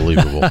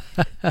 Unbelievable.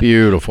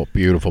 Beautiful,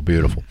 beautiful,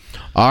 beautiful.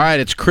 All right,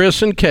 it's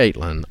Chris and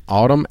Caitlin,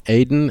 Autumn,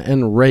 Aiden,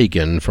 and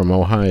Reagan from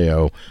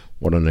Ohio.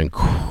 What an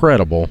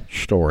incredible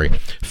story.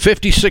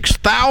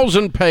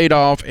 $56,000 paid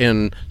off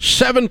in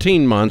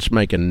 17 months,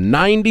 making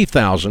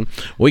 $90,000.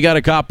 We got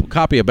a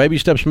copy of Baby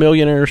Steps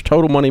Millionaires,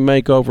 Total Money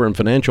Makeover, and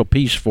Financial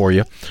Peace for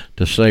you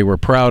to say we're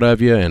proud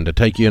of you and to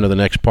take you into the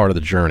next part of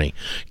the journey.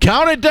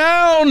 Count it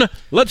down.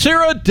 Let's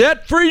hear a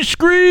debt-free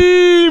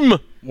scream.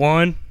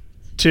 1,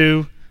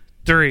 2,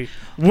 3.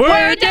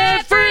 We're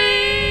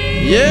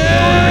debt-free.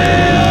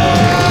 Yeah.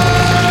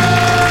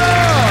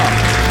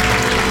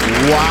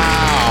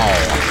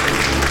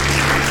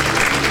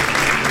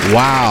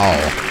 Wow.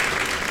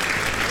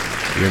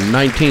 You're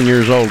 19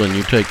 years old and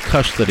you take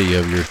custody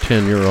of your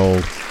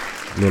 10-year-old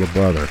little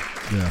brother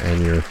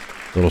and your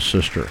little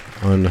sister.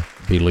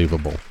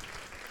 Unbelievable.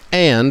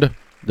 And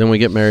then we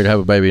get married, have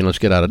a baby, and let's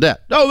get out of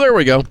debt. Oh, there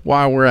we go.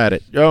 While we're at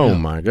it. Oh,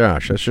 my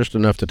gosh. That's just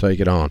enough to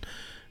take it on.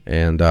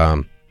 And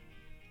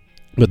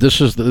but this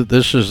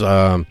is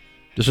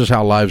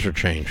how lives are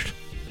changed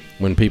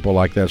when people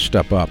like that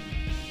step up.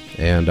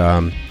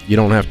 And you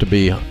don't have to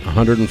be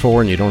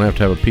 104, and you don't have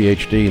to have a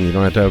PhD, and you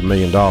don't have to have $1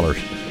 million.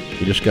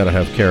 You just got to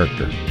have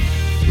character.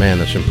 Man,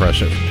 that's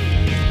impressive.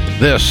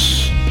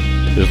 This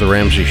is The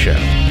Ramsey Show.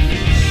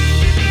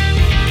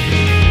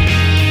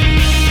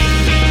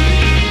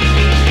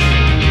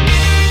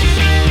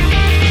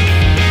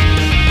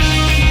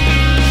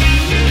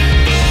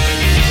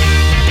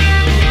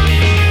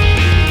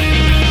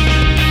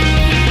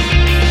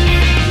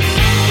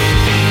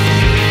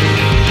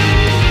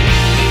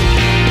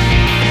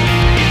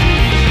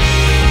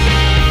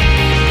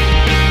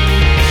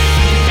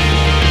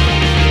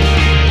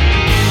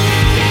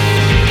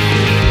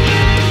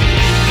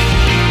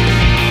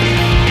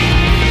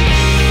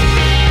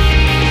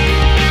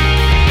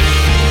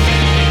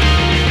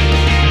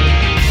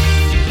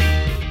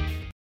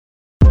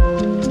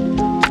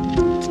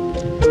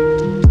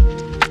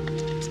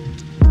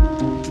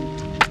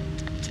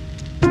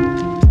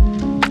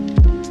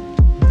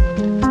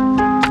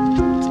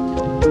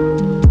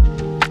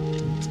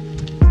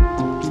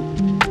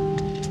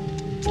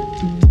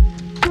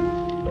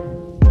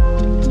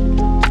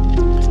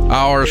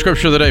 Our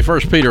scripture of the day, 1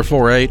 Peter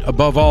 4:8.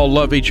 Above all,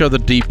 love each other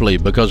deeply,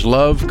 because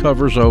love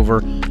covers over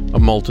a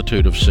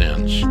multitude of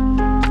sins.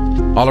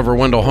 Oliver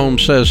Wendell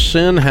Holmes says,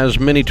 sin has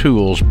many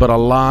tools, but a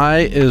lie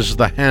is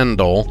the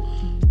handle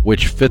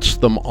which fits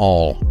them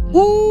all.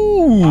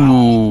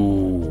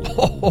 Ooh.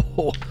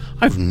 Wow.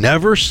 I've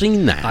never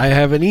seen that. I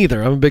haven't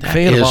either. I'm a big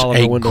fan of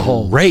Oliver Wendell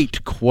Holmes.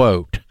 Great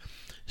quote.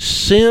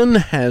 Sin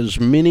has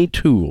many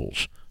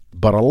tools,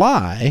 but a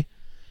lie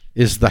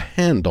is the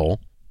handle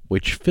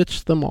which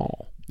fits them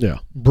all. Yeah,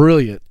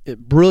 brilliant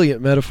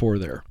metaphor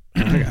there.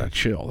 I gotta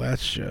chill.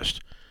 That's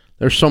just,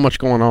 there's so much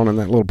going on in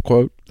that little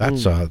quote.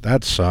 That's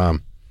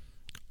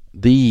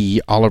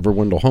the Oliver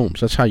Wendell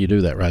Holmes. That's how you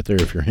do that right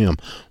there if you're him.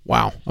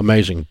 Wow,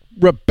 amazing.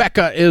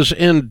 Rebecca is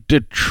in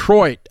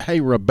Detroit. Hey,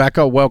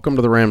 Rebecca, welcome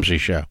to the Ramsey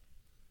Show.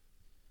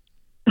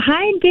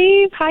 Hi,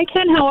 Dave. Hi,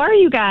 Ken. How are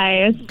you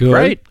guys? Good.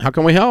 Great. How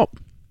can we help?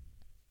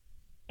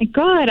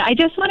 Good. I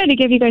just wanted to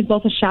give you guys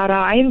both a shout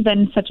out. I have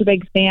been such a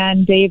big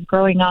fan, Dave,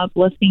 growing up,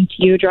 listening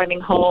to you, driving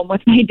home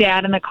with my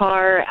dad in the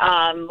car.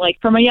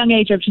 From a young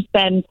age, I've just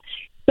been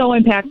so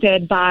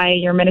impacted by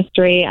your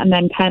ministry. And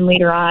then Penn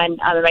later on, in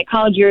my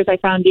college years, I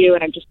found you,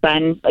 and I've just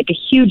been like a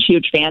huge,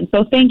 huge fan.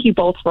 So thank you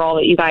both for all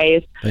that you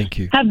guys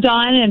have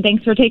done, and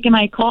thanks for taking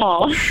my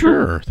call.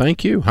 Sure.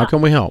 Thank you. How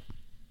can we help?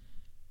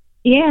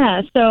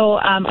 Yeah, so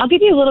I'll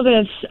give you a little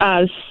bit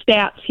of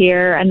stats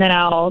here, and then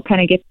I'll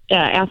kind of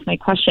ask my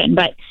question.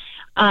 But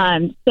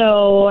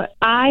so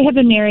I have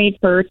been married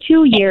for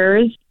 2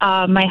 years.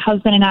 My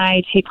husband and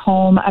I take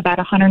home about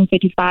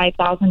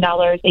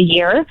 $155,000 a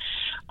year.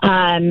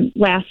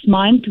 Last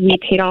month, we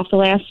paid off the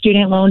last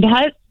student loan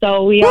debt,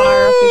 so we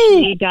are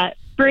officially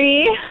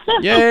debt-free.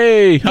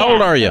 Yay! How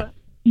old are you?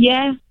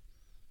 Yeah.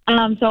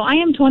 So I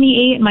am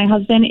 28, and my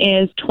husband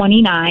is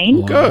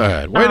 29.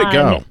 Good. Way to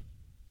go.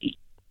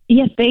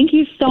 Yes, thank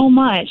you so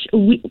much.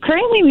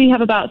 Currently, we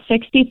have about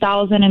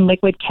 $60,000 in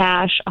liquid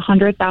cash,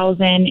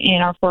 $100,000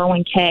 in our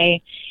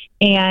 401k,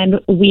 and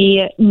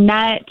we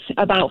net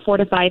about $4,000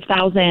 to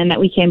 $5,000 that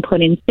we can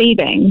put in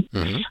savings.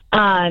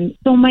 Mm-hmm.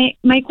 So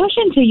my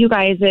question to you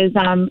guys is,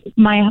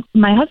 my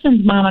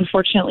husband's mom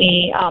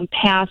unfortunately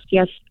passed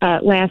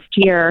last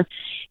year,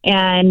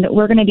 and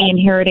we're going to be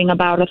inheriting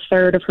about a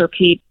third of her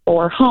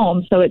paid-for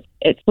home. So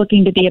it's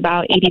looking to be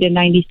about $80,000 to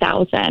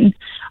 $90,000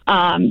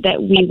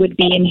 that we would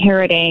be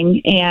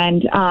inheriting,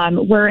 and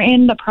we're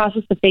in the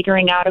process of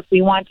figuring out if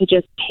we want to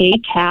just pay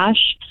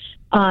cash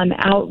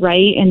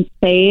outright and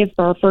save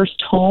for our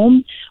first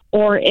home,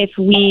 or if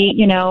we,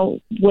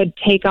 would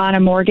take on a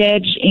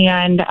mortgage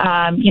and,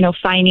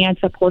 finance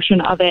a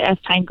portion of it as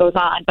time goes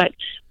on. But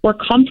we're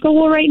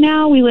comfortable right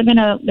now. We live in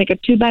a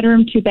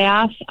 2-bedroom,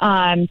 2-bath.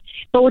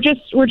 But we're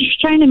just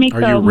trying to make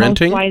the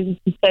most wisest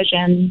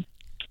decision.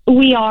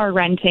 We are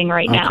renting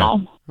right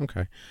now.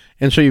 Okay.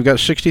 And so you've got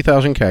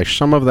 $60,000 cash.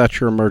 Some of that's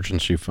your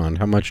emergency fund.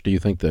 How much do you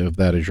think of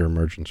that is your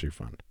emergency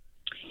fund?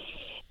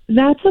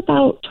 That's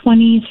about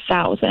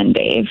 $20,000,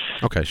 Dave.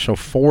 Okay, so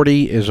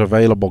 $40,000 is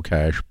available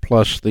cash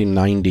plus the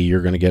 $90,000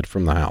 you're going to get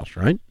from the house,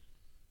 right?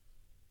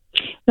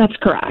 That's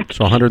correct.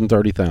 So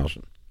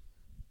 $130,000.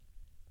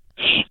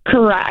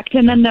 Correct.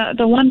 And then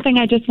the one thing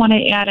I just want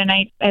to add, and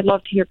I'd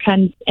love to hear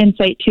Ken's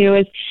insight too,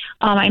 is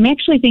I'm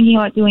actually thinking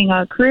about doing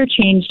a career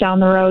change down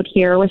the road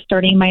here with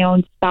starting my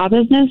own spa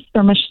business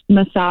for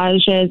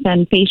massages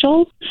and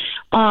facials.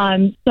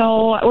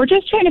 So we're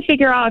just trying to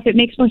figure out if it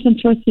makes more sense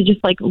for us to just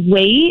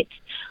wait,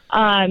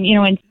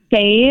 and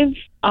save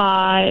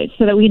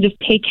so that we can just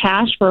pay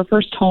cash for our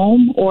first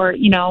home, or,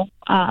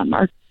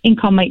 our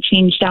income might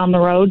change down the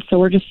road. So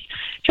we're just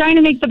trying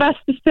to make the best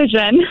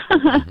decision.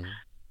 Mm-hmm.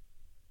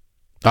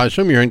 I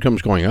assume your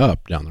income's going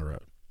up down the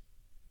road.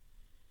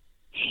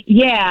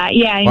 Yeah.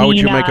 Why would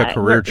you make a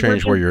career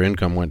change where your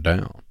income went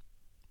down?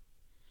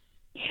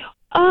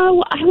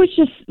 Oh,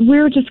 we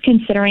were just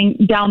considering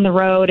down the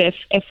road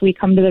if we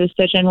come to the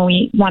decision when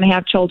we want to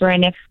have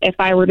children, if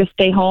I were to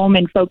stay home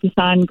and focus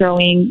on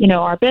growing,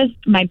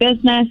 my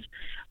business,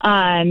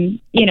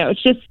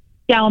 it's just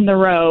down the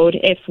road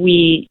if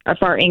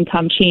our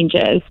income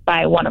changes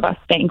by one of us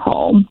staying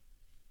home.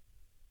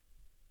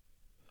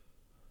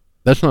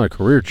 That's not a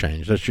career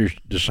change. That's you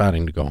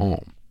deciding to go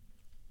home.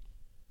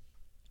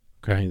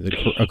 Okay.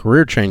 A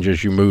career change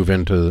is you move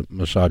into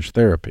massage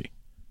therapy.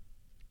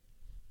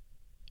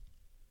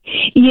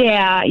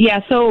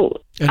 Yeah.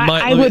 So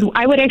I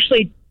would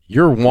actually.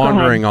 You're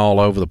wandering all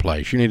over the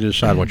place. You need to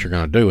decide what you're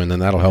going to do, and then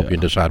that'll help you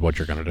decide what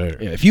you're going to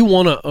do. Yeah, if you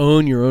want to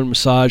own your own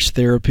massage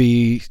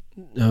therapy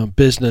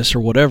business or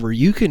whatever,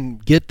 you can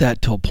get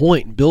that to a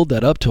point and build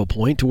that up to a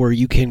point to where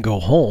you can go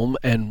home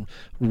and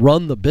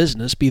run the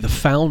business, be the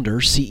founder,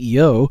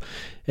 CEO,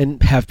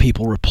 and have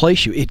people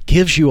replace you. It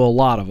gives you a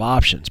lot of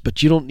options,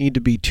 but you don't need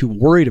to be too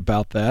worried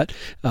about that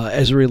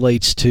as it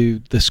relates to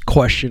this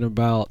question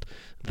about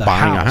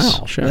buying a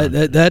house. Yeah.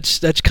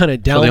 That's kind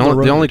of down the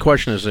road. The only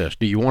question is this: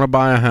 do you want to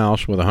buy a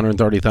house with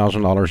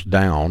 $130,000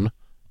 down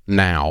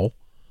now,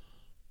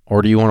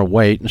 or do you want to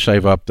wait and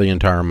save up the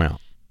entire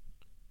amount?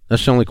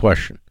 That's the only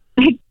question.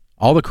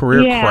 All the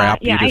career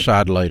crap you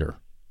decide later.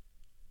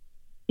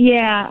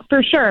 Yeah,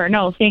 for sure.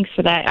 No, thanks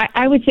for that.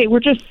 I would say we're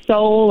just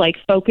so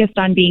focused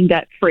on being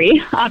debt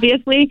free,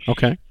 obviously.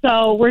 Okay.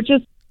 So we're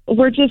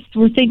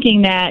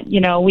thinking that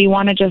we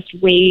want to just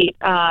wait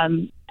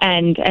and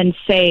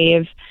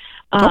save.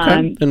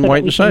 Okay. And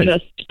wait and save.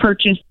 Just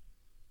purchase.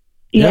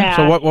 Yeah.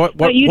 So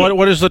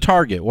what is the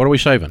target? What are we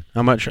saving?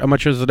 How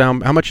much is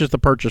the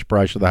purchase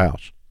price of the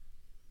house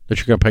that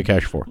you're going to pay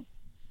cash for?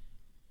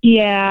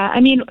 Yeah,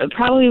 it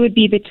probably would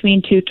be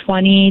between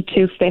 $220,000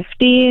 to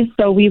 $250,000.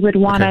 So we would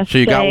want to. So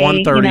you got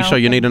 $130,000. So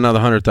you need another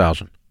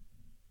 $100,000.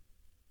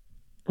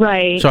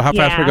 Right. So how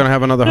fast we're going to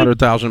have another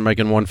 $100,000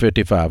 making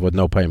 $155,000 with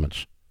no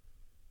payments?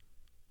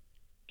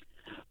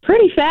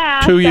 Pretty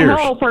fast. 2 years.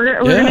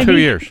 We're 2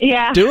 years.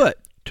 Yeah. Do it.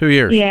 2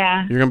 years.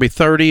 Yeah. You're going to be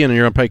 30, and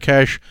you're going to pay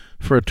cash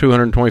for a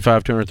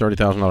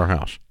 $230,000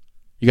 house.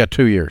 You got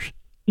 2 years.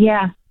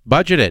 Yeah.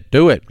 Budget it.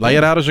 Do it. Lay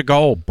it out as a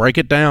goal. Break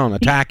it down.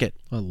 Attack it.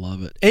 I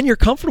love it. And you're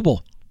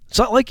comfortable. It's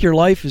not like your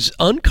life is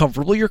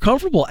uncomfortable. You're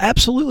comfortable.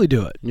 Absolutely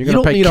do it. You're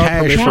going to pay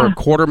cash for a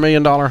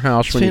 $250,000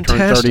 house when you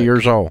turn 30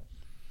 years old.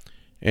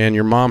 And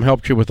your mom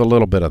helped you with a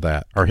little bit of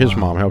that, or his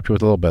mom helped you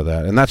with a little bit of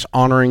that. And that's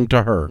honoring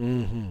to her.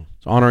 Mm-hmm.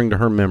 It's honoring to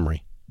her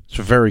memory. It's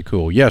very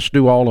cool. Yes,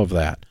 do all of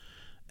that.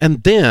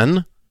 And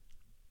then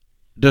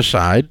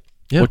decide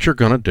what you're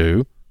going to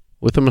do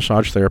with a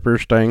massage therapist or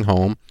staying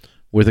home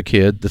with a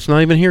kid that's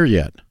not even here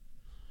yet.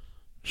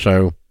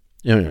 So,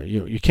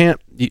 you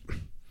can't...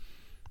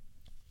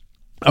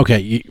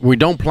 we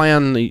don't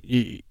plan...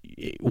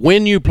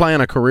 when you plan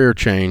a career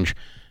change,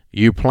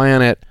 you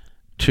plan it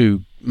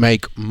to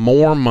make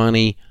more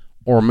money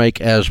or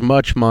make as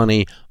much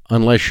money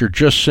unless you're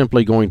just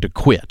simply going to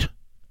quit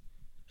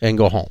and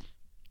go home.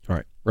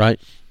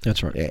 Right?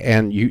 That's right.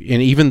 And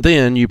even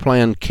then you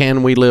plan,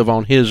 can we live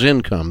on his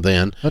income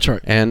then? That's right.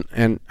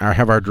 And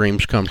have our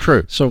dreams come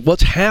true. So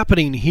what's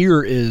happening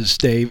here is,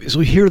 Dave, is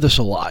we hear this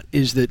a lot,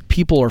 is that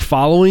people are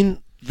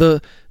following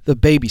the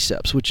baby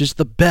steps, which is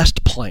the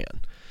best plan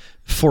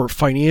for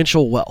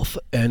financial wealth.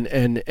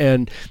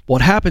 And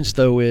what happens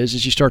though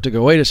is you start to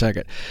go, wait a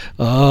second,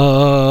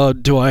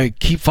 do I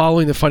keep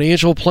following the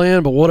financial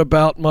plan, but what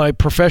about my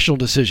professional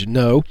decision?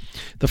 No,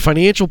 the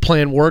financial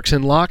plan works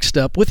in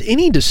lockstep with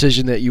any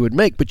decision that you would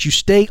make, but you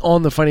stay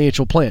on the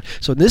financial plan.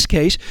 So in this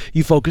case,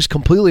 you focus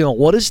completely on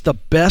what is the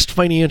best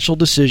financial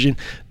decision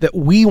that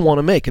we want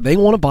to make. And they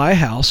want to buy a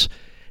house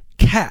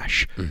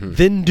cash,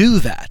 then do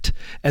that.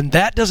 And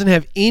that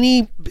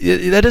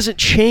doesn't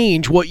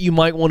change what you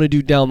might want to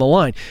do down the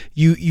line.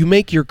 You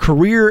make your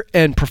career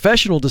and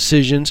professional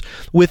decisions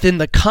within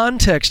the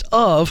context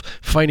of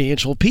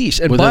financial peace.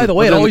 And by the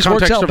way, it always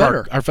works out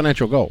better. Our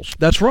financial goals.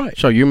 That's right.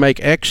 So you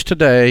make X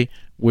today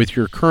with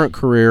your current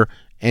career,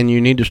 and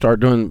you need to start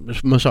doing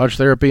massage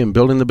therapy and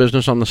building the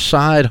business on the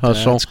side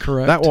hustle. That's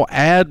correct. That will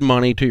add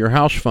money to your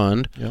house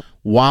fund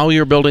while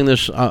you're building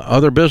this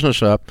other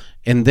business up.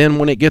 And then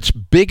when it gets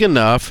big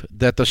enough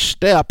that the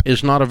step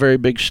is not a very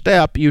big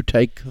step, you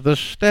take the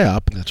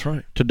step. That's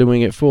right. To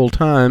doing it full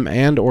time,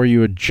 or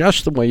you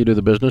adjust the way you do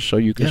the business so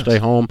you can stay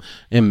home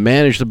and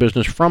manage the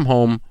business from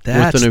home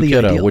with the new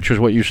kiddo, ideal. Which is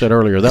what you said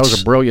earlier. That was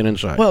a brilliant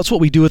insight. Well, it's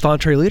what we do with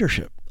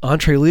EntreLeadership.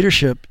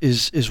 EntreLeadership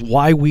is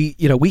why we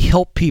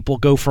help people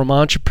go from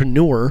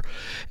entrepreneur,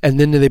 and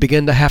then they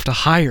begin to have to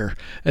hire,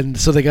 and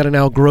so they got to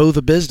now grow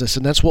the business,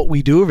 and that's what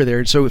we do over there.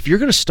 And so if you're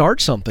going to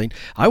start something,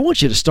 I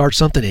want you to start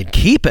something and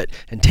keep it,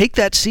 and take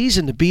that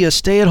season to be a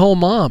stay-at-home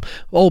mom.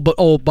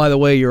 By the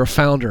way, you're a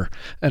founder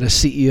and a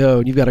CEO,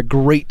 and you've got a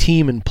great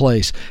team in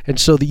place, and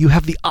so that you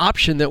have the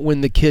option that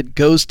when the kid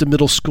goes to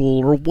middle school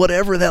or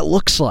whatever that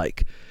looks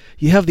like,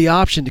 you have the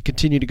option to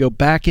continue to go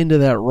back into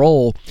that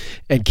role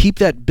and keep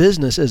that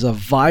business as a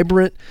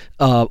vibrant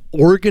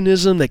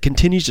organism that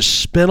continues to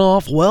spin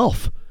off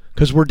wealth,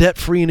 because we're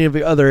debt-free in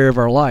every other area of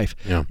our life.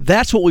 Yeah.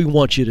 That's what we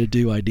want you to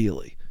do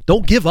ideally.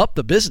 Don't give up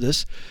the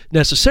business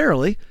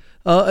necessarily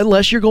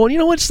unless you're going,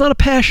 it's not a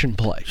passion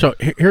play. So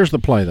here's the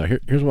play, though.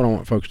 Here's what I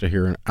want folks to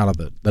hear out of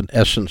the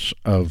essence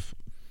of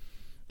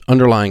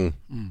underlying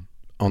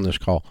on this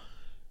call.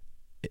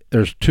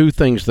 There's two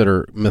things that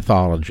are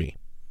mythology.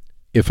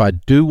 If I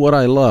do what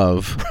I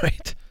love,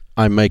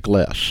 I make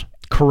less.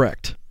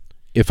 Correct.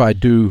 If I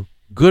do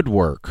good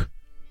work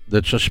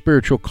that's a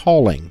spiritual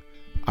calling,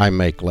 I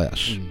make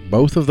less.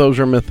 Both of those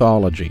are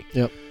mythology.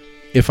 Yep.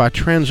 If I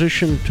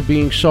transition to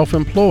being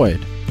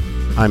self-employed,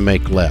 I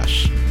make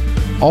less.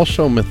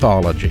 Also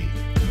mythology,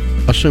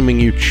 assuming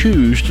you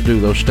choose to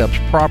do those steps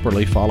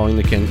properly following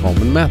the Ken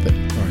Coleman method.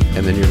 Right.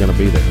 And then you're going to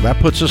be there.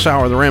 That puts this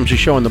hour of The Ramsey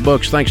Show in the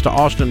books. Thanks to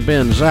Austin,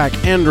 Ben, Zach,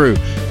 Andrew,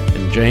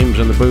 and James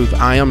in the booth.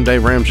 I am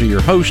Dave Ramsey, your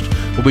host.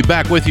 We'll be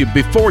back with you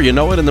before you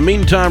know it. In the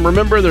meantime,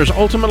 remember, there's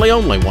ultimately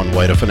only one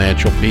way to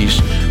financial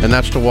peace, and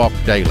that's to walk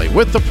daily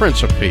with the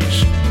Prince of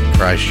Peace,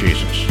 Christ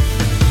Jesus.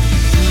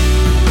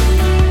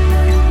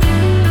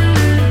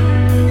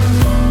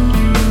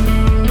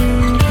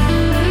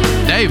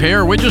 Dave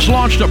here. We just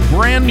launched a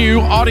brand new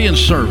audience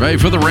survey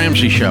for The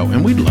Ramsey Show,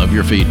 and we'd love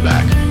your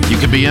feedback. You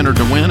could be entered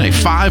to win a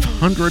 $500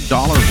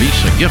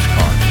 Visa gift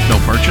card. No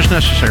purchase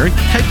necessary.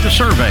 Take the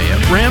survey at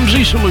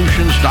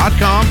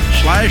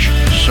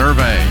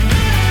RamseySolutions.com/survey.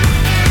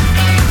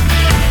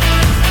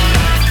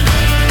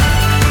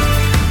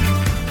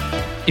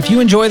 If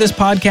you enjoy this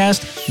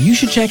podcast, you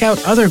should check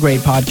out other great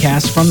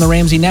podcasts from the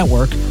Ramsey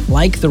Network,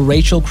 like The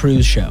Rachel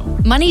Cruz Show.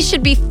 Money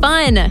should be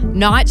fun,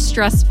 not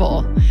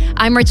stressful.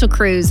 I'm Rachel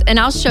Cruz, and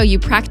I'll show you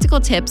practical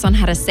tips on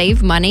how to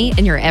save money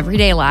in your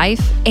everyday life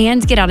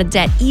and get out of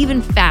debt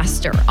even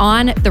faster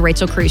on The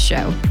Rachel Cruz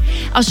Show.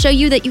 I'll show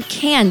you that you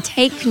can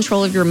take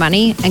control of your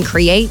money and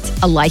create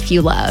a life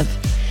you love.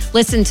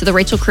 Listen to The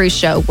Rachel Cruz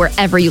Show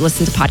wherever you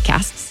listen to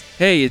podcasts.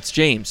 Hey, it's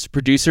James,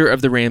 producer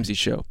of The Ramsey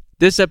Show.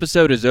 This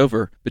episode is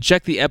over, but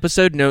check the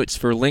episode notes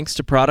for links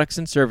to products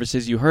and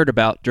services you heard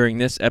about during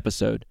this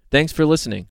episode. Thanks for listening.